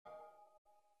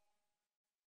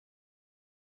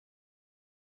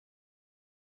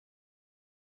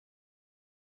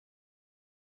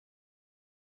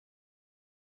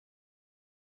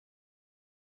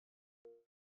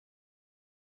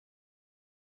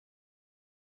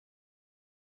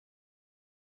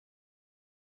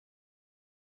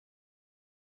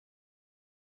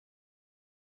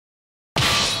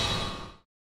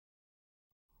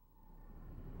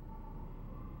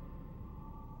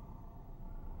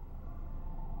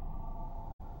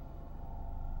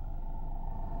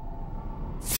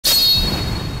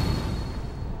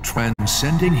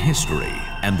Transcending history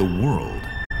and the world,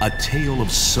 a tale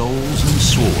of souls and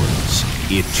swords,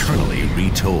 eternally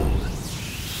retold.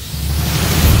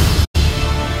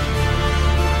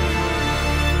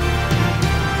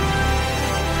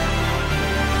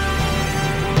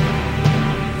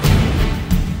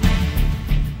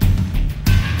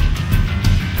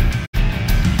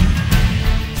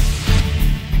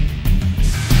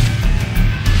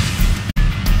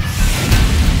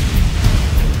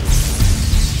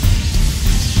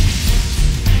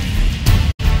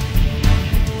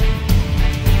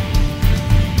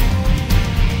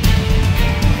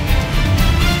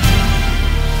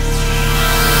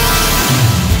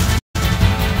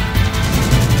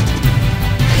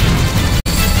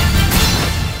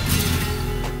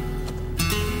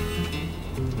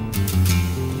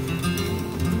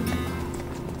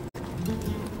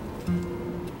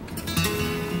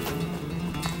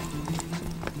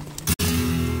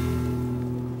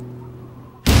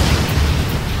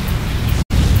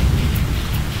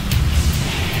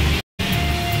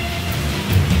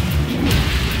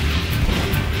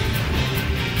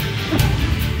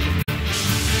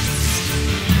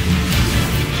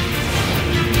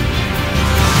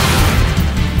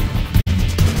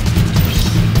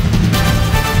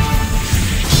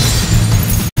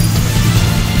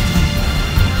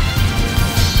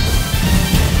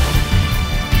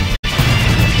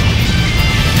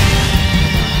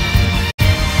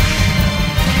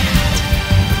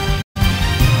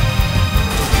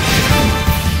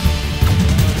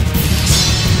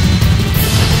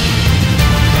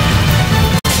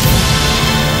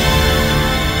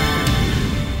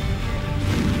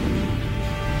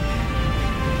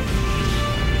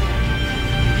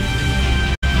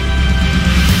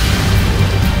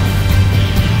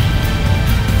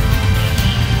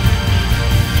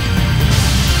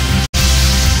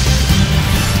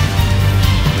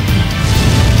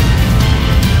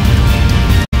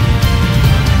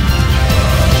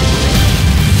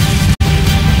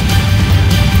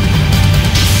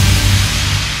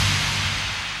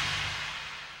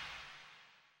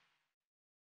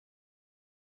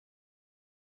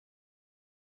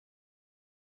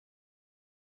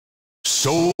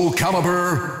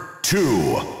 SoulCalibur 2.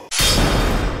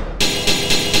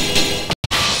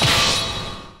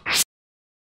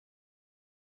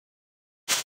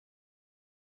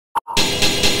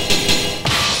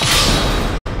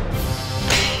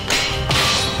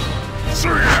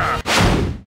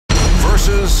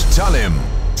 Versus Talim.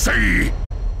 See.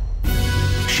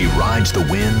 She rides the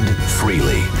wind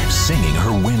freely, singing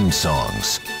her wind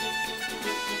songs.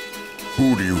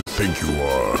 Who do you think you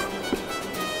are?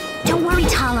 Don't worry,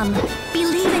 Talim.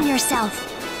 Believe in yourself.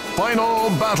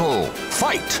 Final battle.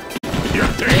 Fight!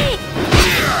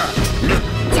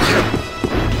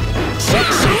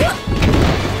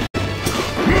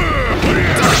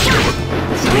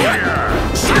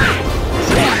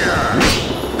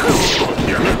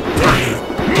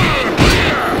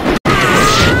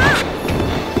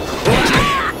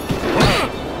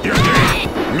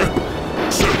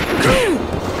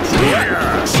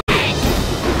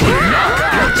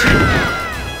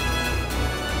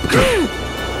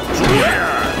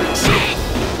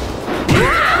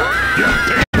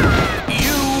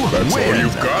 That's all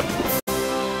you've got?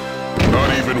 Not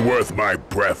even worth my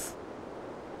breath.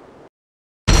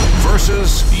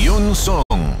 Versus Yun Sung.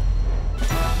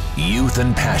 Youth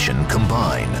and passion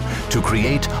combine to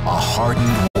create a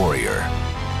hardened warrior.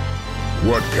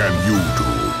 What can you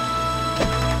do?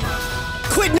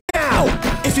 Quit now!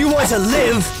 If you want to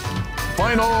live!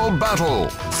 Final battle.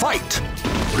 Fight!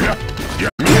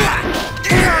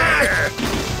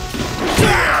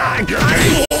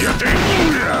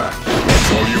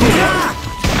 That's all you got?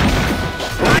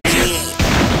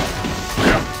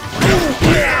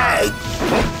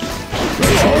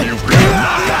 That's all you've got?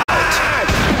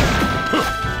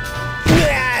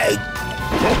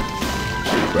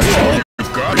 That's all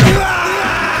you've got?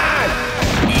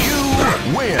 You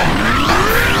win!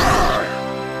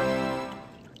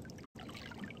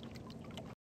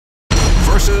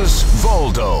 Versus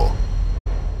Voldo.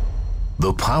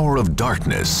 The power of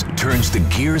darkness turns the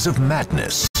gears of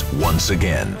madness once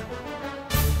again.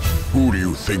 Who do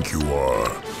you think you are?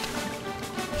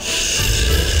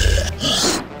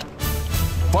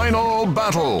 Final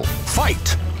battle.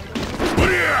 Fight!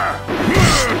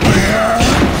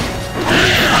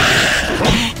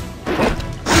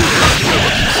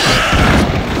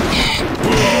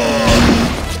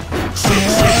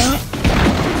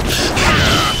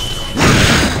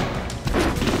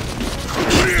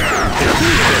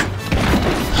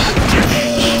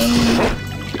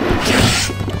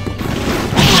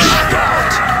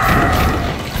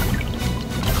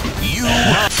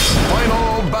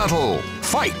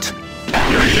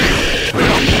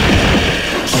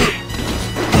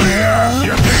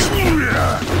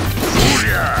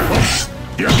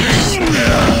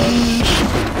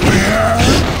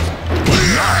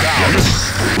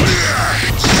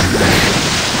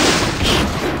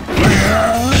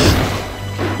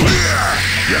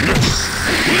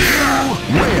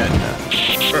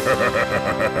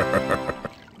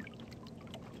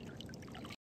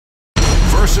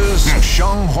 Versus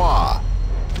Xianghua.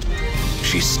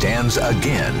 She stands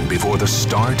again before the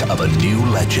start of a new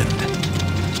legend.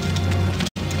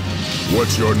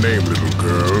 What's your name, little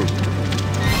girl?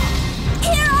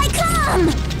 Here I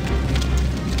come!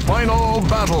 Final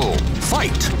battle.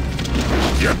 Fight!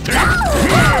 You think?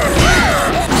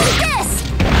 Take this!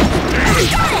 I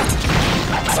got it!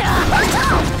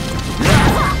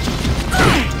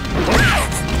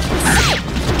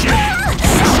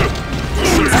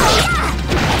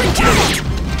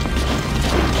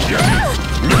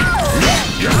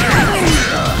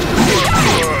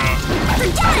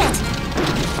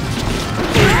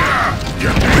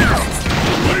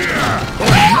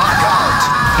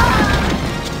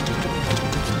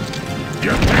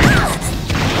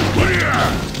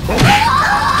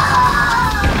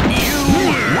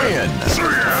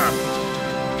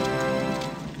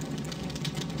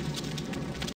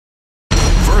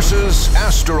 Versus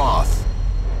Astaroth.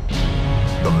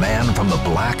 The man from the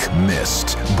black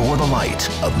mist bore the light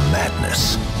of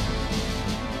madness.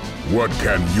 What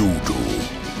can you do?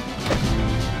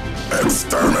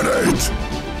 Exterminate!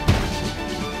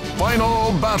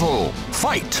 Final battle.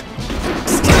 Fight!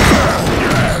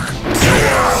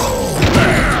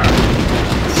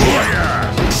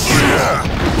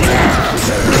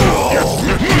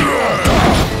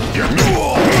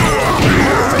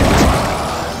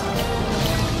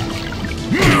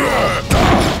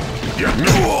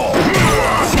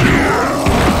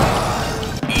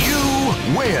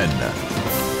 You win!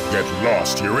 Get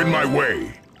lost, you're in my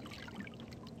way!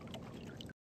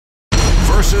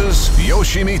 Versus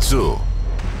Yoshimitsu.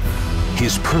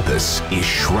 His purpose is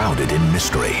shrouded in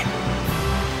mystery.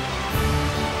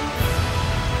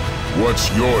 What's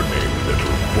your name,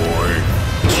 little boy?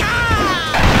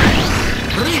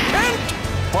 Repent!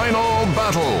 Final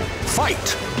battle.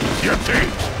 Fight! You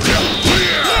think?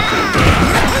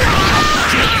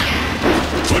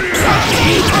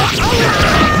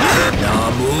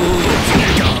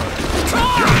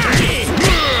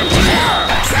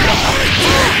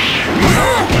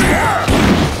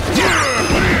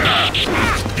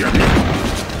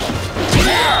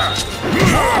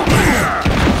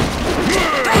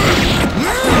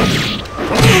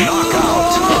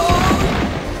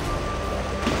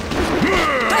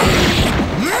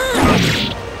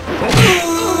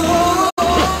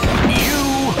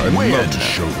 I'd love to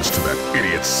show this to that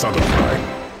idiot son of mine.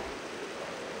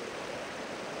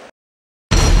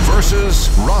 Versus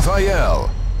Raphael.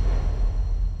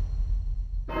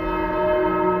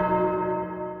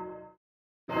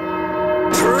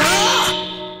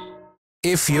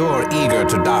 If you're eager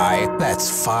to die, that's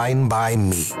fine by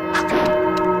me.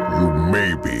 You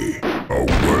may be a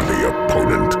worthy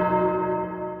opponent.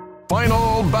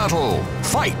 Final battle.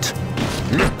 Fight!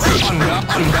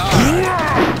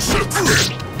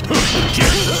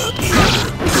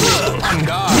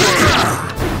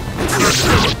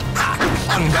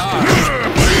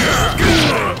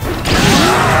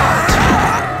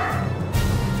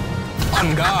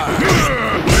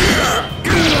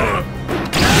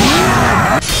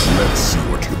 Let's see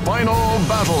what you... Final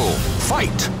battle.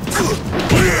 Fight!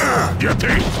 Get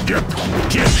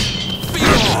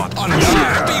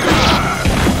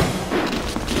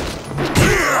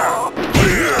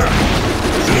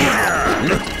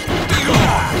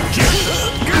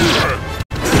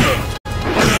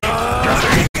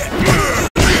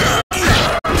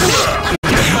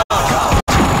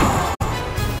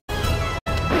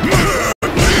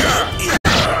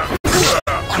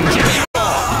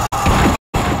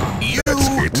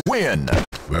Win!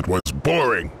 That was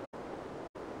boring.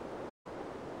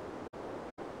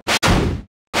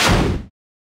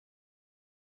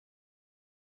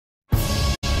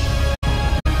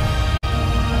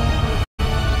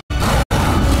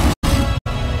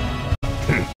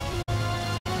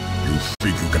 You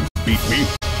think you can beat me?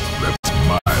 That's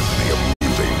mildly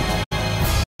amusing.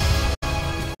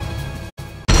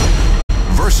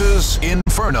 Versus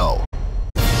Inferno.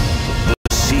 The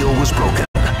seal was broken,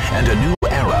 and a new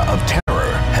era of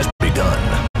terror has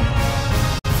begun.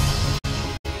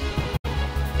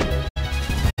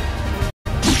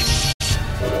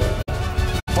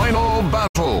 Final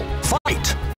battle.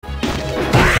 Fight!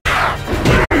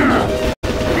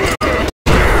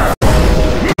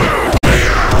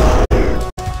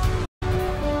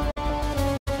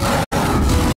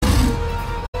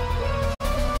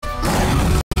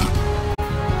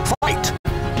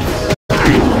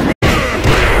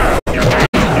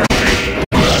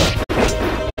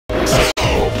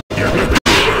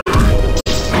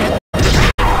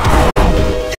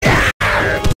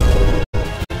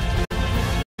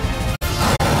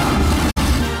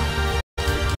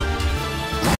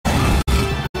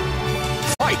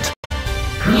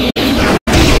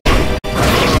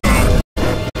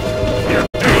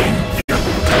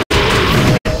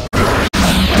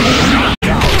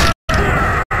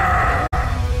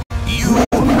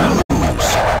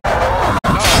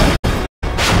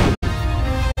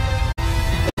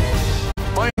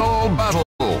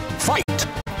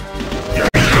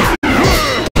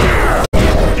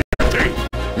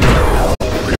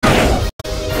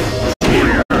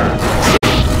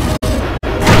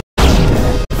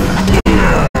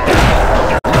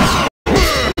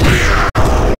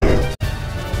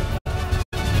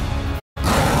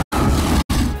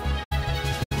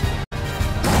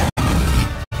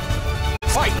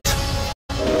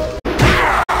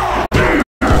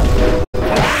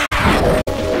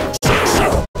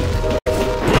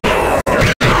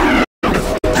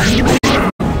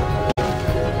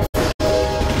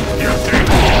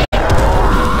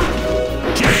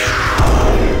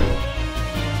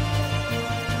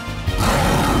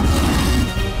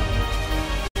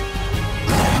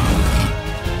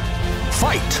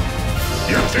 Fight!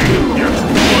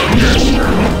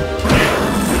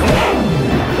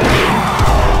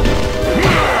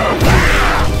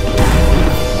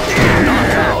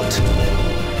 Knockout!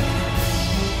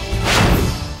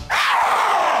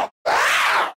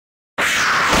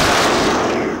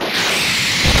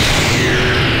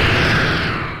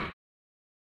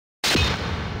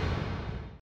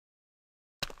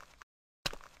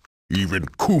 Even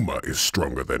Kuma is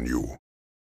stronger than you.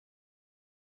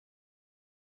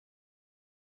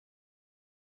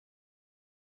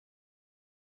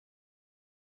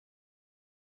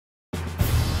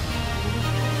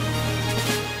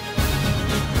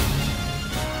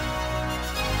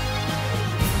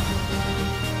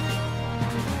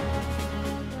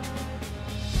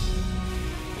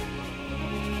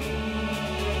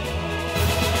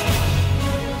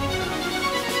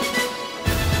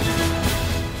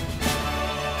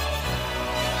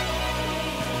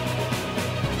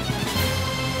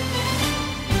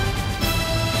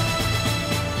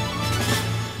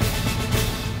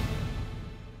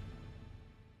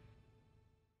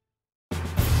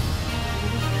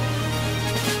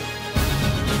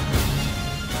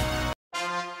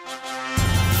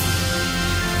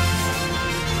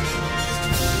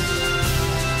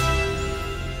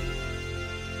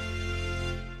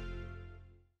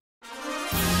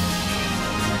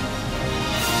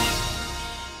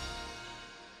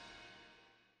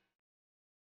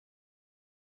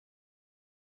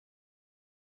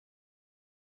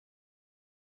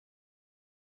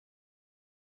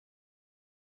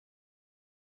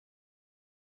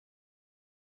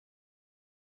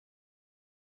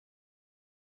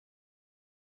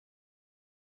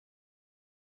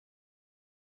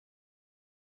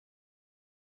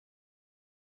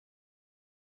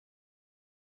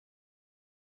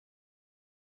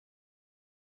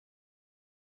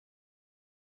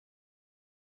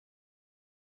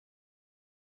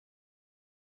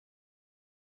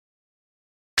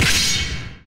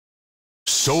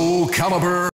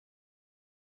 SoulCalibur